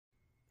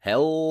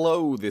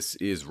Hello, this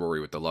is Rory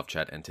with the Love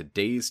Chat, and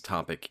today's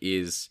topic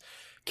is,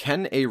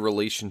 can a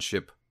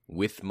relationship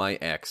with my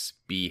ex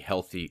be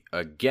healthy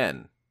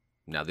again?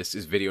 Now, this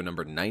is video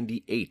number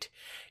 98.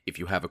 If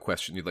you have a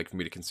question you'd like for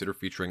me to consider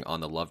featuring on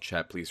the Love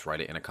Chat, please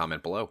write it in a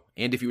comment below.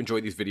 And if you enjoy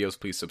these videos,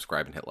 please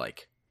subscribe and hit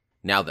like.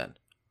 Now then,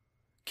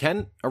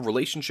 can a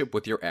relationship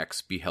with your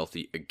ex be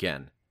healthy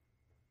again?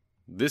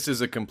 This is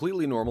a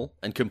completely normal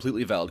and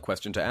completely valid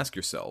question to ask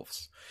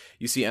yourselves.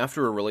 You see,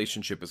 after a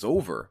relationship is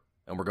over,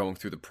 and we're going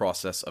through the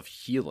process of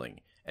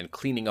healing and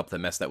cleaning up the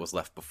mess that was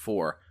left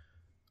before,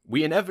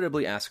 we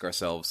inevitably ask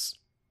ourselves,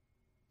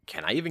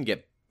 can I even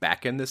get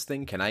back in this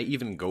thing? Can I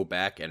even go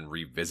back and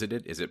revisit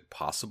it? Is it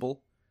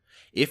possible?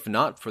 If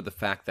not for the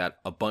fact that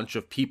a bunch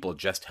of people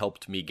just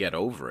helped me get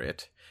over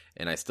it,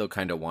 and I still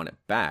kind of want it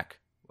back,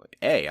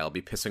 A, I'll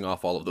be pissing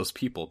off all of those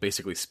people,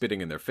 basically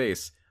spitting in their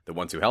face, the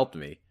ones who helped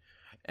me.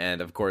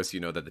 And of course, you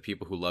know that the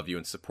people who love you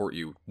and support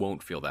you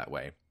won't feel that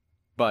way.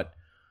 But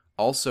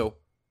also,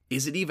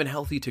 is it even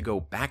healthy to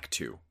go back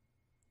to?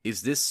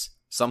 Is this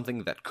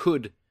something that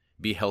could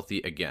be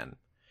healthy again?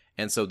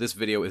 And so this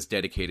video is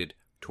dedicated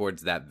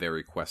towards that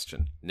very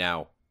question.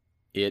 Now,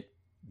 it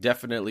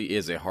definitely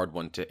is a hard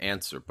one to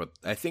answer, but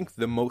I think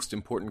the most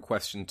important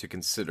question to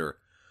consider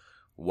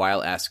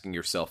while asking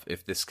yourself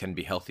if this can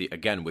be healthy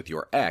again with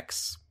your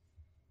ex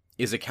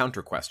is a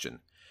counter question.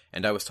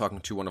 And I was talking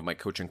to one of my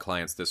coaching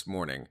clients this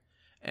morning,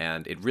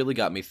 and it really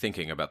got me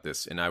thinking about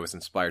this, and I was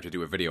inspired to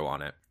do a video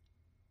on it.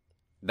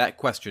 That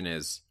question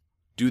is,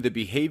 do the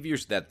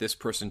behaviors that this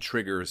person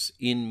triggers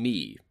in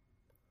me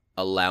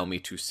allow me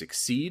to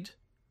succeed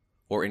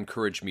or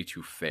encourage me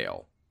to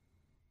fail?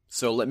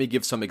 So let me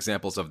give some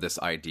examples of this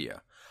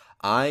idea.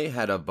 I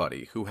had a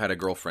buddy who had a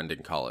girlfriend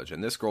in college,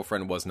 and this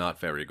girlfriend was not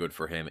very good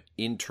for him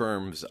in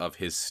terms of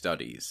his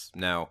studies.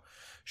 Now,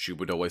 she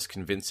would always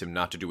convince him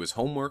not to do his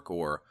homework,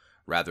 or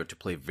rather to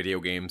play video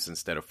games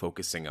instead of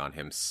focusing on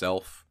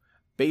himself.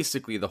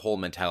 Basically, the whole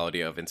mentality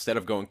of, instead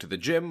of going to the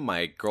gym,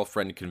 my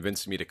girlfriend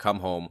convinced me to come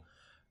home,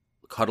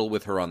 cuddle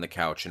with her on the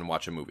couch, and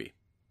watch a movie.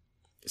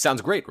 It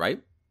sounds great,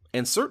 right?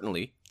 And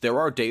certainly, there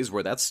are days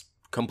where that's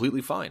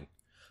completely fine.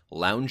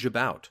 Lounge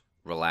about,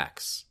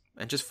 relax,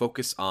 and just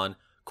focus on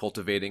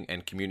cultivating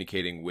and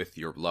communicating with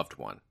your loved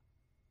one.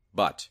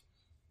 But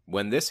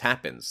when this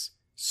happens,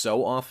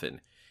 so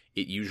often,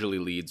 it usually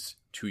leads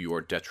to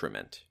your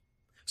detriment.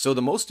 So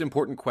the most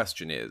important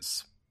question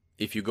is,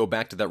 if you go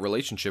back to that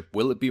relationship,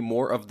 will it be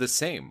more of the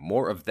same,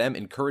 more of them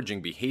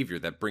encouraging behavior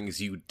that brings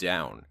you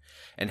down?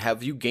 And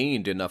have you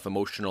gained enough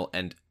emotional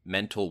and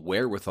mental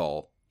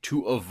wherewithal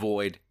to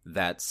avoid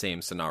that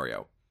same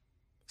scenario?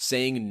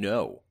 Saying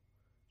no,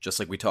 just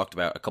like we talked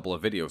about a couple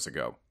of videos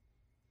ago.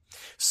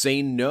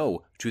 Say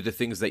no to the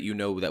things that you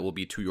know that will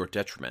be to your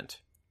detriment.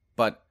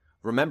 But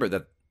remember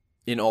that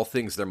in all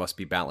things there must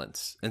be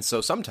balance. And so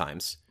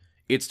sometimes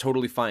it's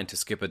totally fine to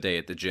skip a day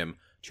at the gym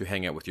to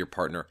hang out with your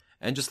partner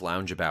and just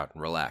lounge about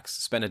and relax,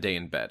 spend a day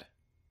in bed.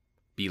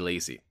 Be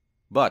lazy.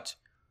 But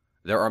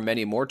there are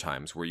many more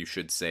times where you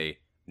should say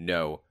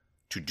no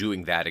to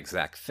doing that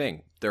exact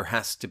thing. There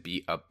has to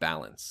be a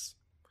balance.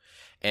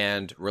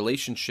 And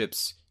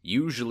relationships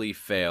usually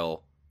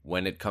fail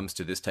when it comes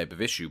to this type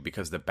of issue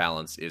because the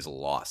balance is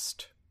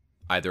lost.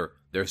 Either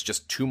there's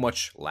just too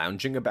much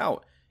lounging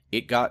about,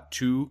 it got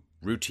too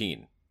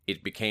routine,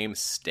 it became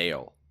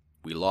stale,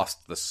 we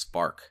lost the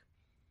spark.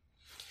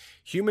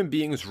 Human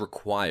beings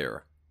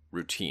require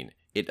routine.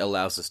 It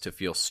allows us to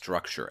feel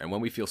structure. And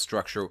when we feel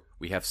structure,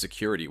 we have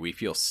security. We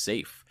feel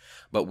safe.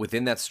 But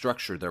within that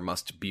structure, there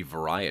must be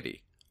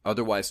variety.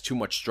 Otherwise, too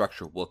much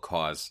structure will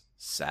cause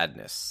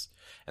sadness.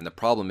 And the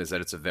problem is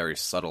that it's a very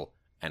subtle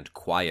and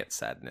quiet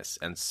sadness.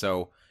 And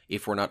so,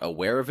 if we're not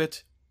aware of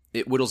it,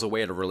 it whittles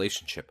away at a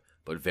relationship,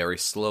 but very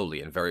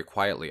slowly and very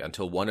quietly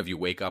until one of you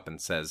wake up and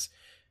says,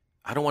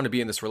 I don't want to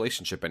be in this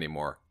relationship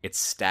anymore. It's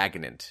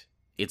stagnant.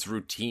 It's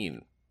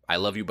routine. I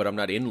love you, but I'm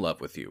not in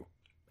love with you.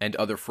 And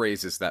other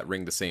phrases that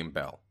ring the same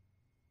bell.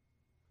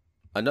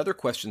 Another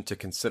question to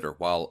consider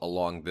while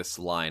along this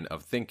line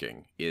of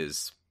thinking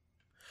is,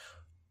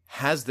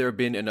 has there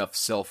been enough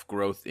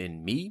self-growth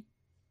in me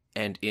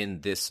and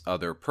in this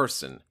other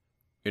person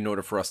in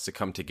order for us to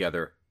come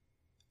together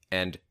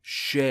and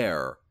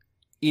share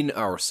in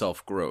our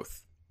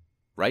self-growth,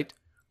 right?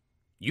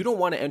 You don't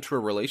want to enter a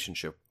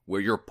relationship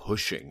where you're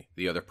pushing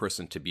the other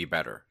person to be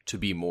better, to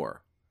be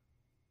more.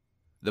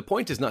 The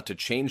point is not to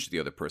change the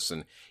other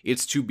person,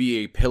 it's to be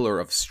a pillar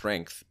of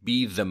strength,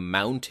 be the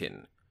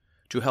mountain,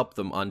 to help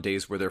them on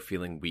days where they're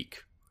feeling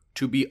weak,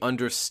 to be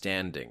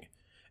understanding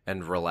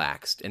and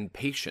relaxed and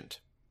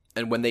patient,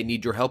 and when they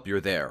need your help, you're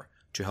there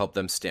to help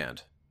them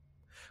stand.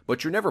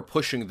 But you're never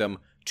pushing them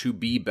to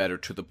be better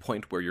to the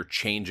point where you're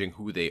changing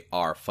who they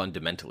are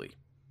fundamentally.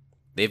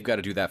 They've got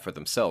to do that for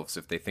themselves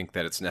if they think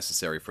that it's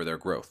necessary for their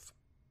growth.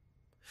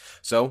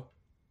 So,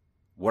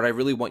 what I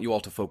really want you all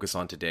to focus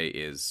on today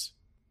is,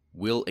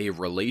 will a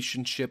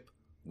relationship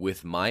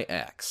with my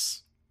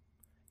ex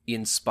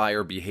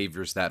inspire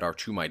behaviors that are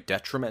to my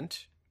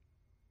detriment?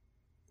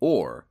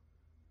 Or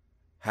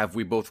have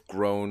we both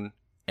grown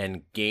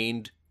and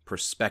gained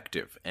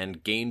perspective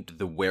and gained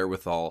the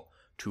wherewithal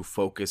to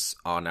focus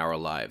on our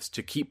lives,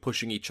 to keep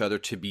pushing each other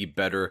to be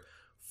better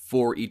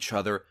for each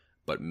other,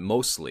 but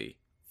mostly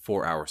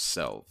for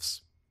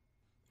ourselves?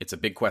 It's a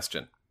big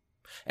question.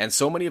 And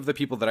so many of the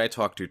people that I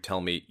talk to tell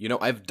me,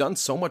 I've done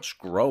so much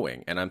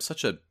growing and I'm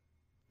such a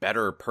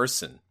better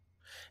person.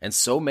 And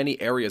so many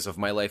areas of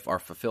my life are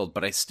fulfilled,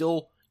 but I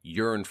still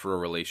yearn for a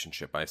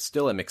relationship. I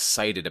still am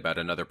excited about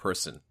another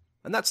person.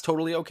 And that's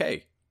totally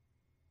okay.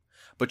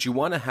 But you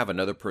want to have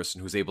another person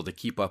who's able to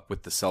keep up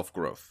with the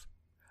self-growth.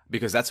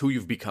 Because that's who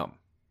you've become.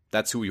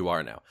 That's who you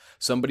are now.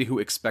 Somebody who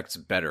expects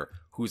better,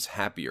 who's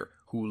happier,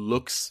 who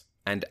looks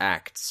and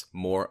acts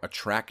more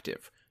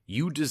attractive.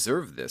 You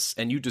deserve this,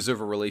 and you deserve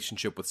a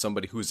relationship with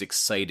somebody who's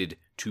excited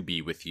to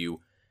be with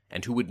you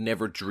and who would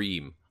never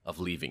dream of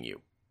leaving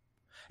you.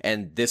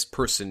 And this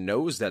person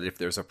knows that if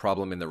there's a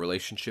problem in the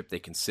relationship, they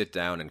can sit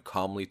down and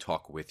calmly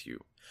talk with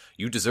you.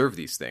 You deserve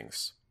these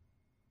things.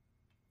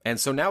 And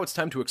so now it's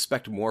time to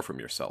expect more from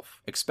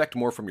yourself. Expect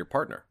more from your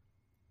partner.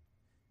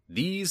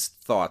 These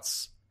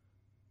thoughts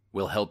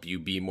will help you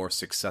be more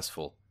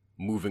successful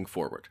moving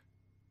forward.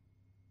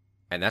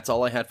 And that's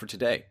all I had for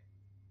today.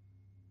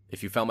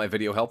 If you found my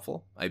video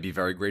helpful, I'd be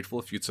very grateful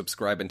if you'd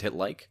subscribe and hit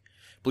like.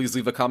 Please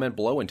leave a comment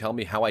below and tell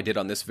me how I did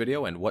on this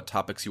video and what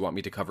topics you want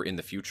me to cover in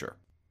the future.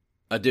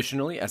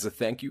 Additionally, as a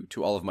thank you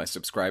to all of my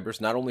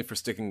subscribers, not only for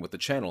sticking with the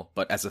channel,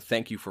 but as a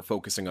thank you for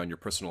focusing on your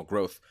personal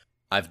growth,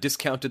 I've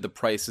discounted the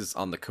prices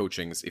on the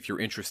coachings if you're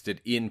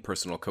interested in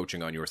personal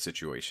coaching on your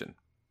situation.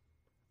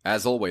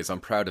 As always, I'm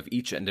proud of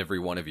each and every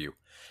one of you,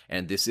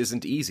 and this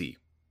isn't easy.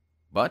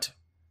 But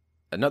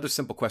another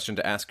simple question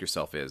to ask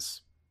yourself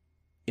is,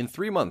 in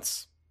 3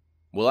 months,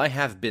 will I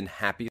have been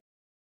happy